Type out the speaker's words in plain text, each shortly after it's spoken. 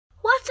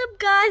up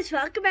guys,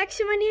 welcome back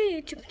to my new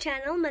YouTube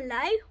channel,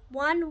 Malay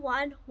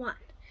 111.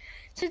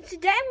 So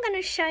today I'm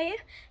going to show you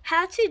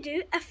how to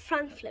do a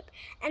front flip,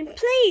 and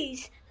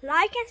please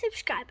like and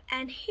subscribe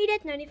and hit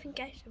that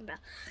notification bell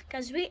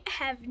because we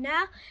have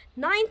now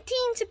 19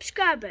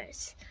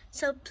 subscribers.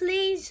 So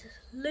please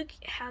look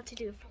how to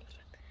do a front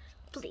flip.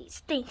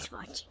 Please, thanks for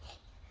watching.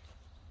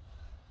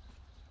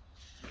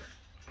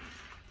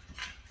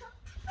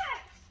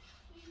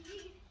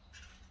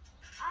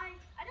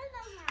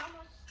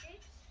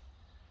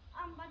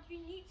 But we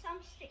need some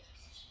sticks.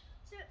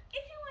 So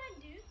if you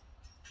want to do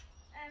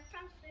a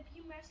front flip,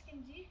 you must can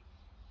do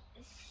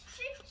a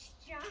 6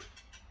 jump.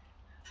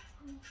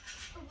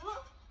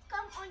 Will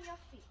come on your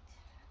feet.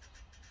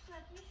 So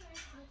let me show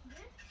you how to do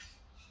it.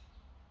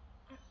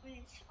 When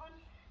it's on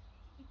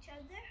each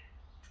other.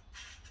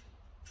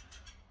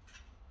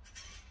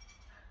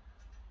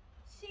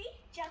 See,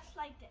 just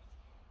like that.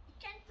 You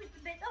can put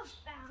a bit of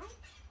bounce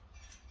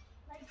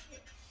like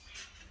this.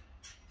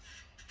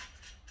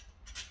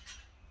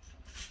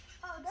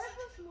 Oh, that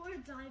was more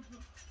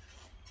diver.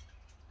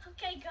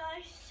 Okay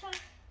guys, so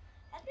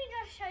let me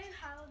just show you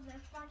how the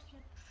front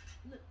flip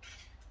looks.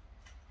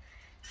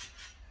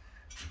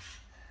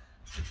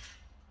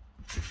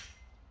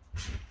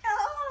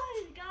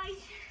 Oh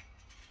guys,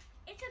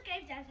 it's okay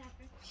if that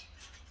happens.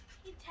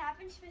 It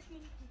happens with me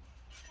too.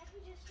 Let me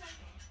just try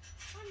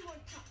one more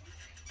time.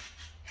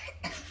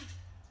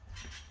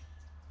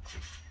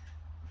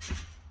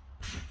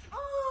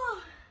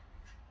 Oh,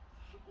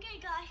 okay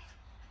guys.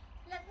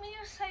 Let me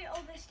just say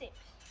all the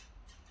steps.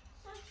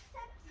 So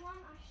step 1 I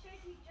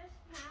showed you just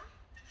now.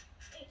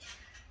 It's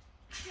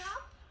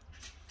jump,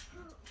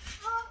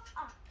 roll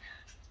up.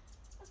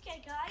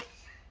 Okay guys,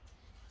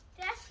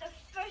 that's the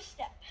first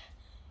step.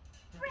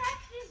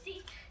 Practice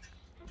it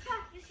and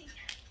practice it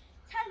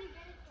till you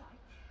get it right.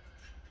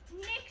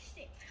 Next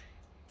step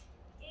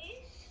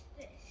is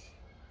this.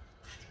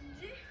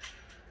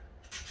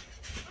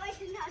 Wait,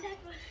 now that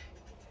one.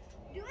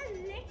 Do a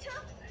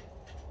little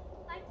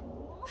like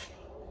more.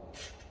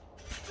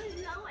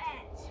 Low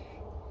edge.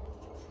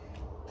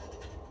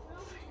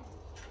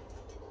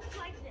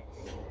 Like this.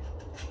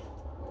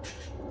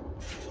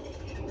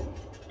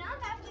 Now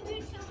I have to do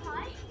it so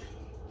high.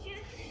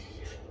 Just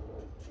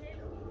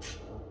little.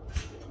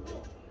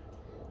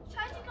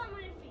 Try to come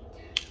on your feet.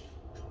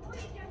 Or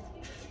you just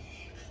do this.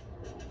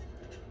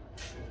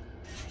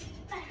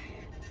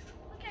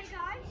 Okay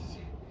guys.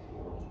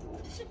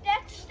 So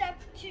that's step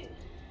 2.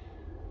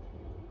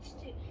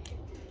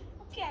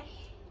 Okay.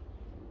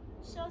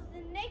 So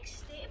the next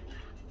step,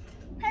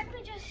 let me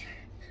just,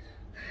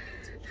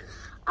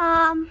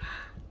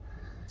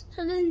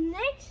 so the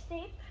next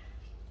step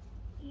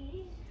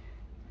is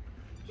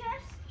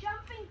just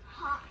jumping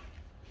high.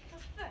 So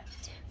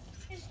first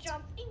is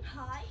jumping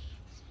high,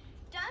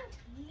 don't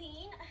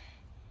lean,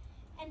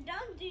 and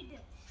don't do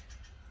this.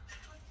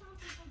 But some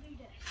people do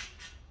this.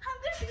 I'm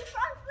going to do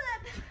front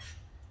flip.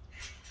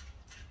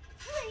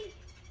 Please,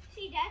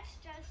 see that's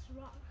just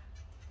wrong.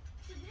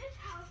 So this is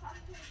how front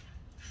flip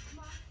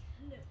must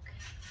look.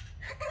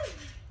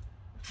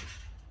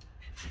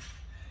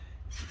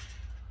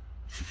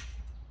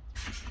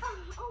 Oh,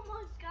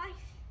 almost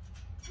guys.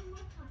 One more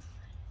time.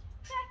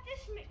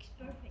 Practice makes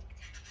perfect.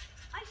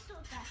 I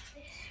still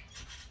practice.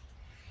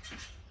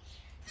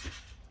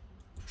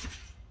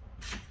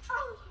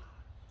 Oh,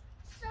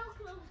 so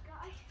close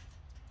guys.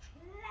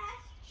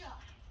 Last try.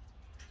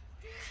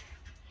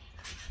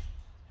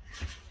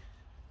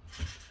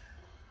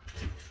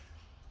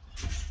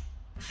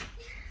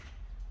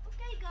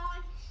 Okay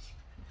guys.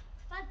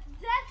 But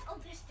that's all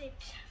the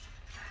steps.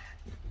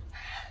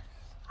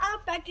 I'll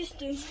practice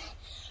too.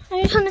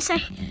 I just want to say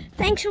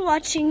thanks for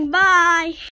watching. Bye.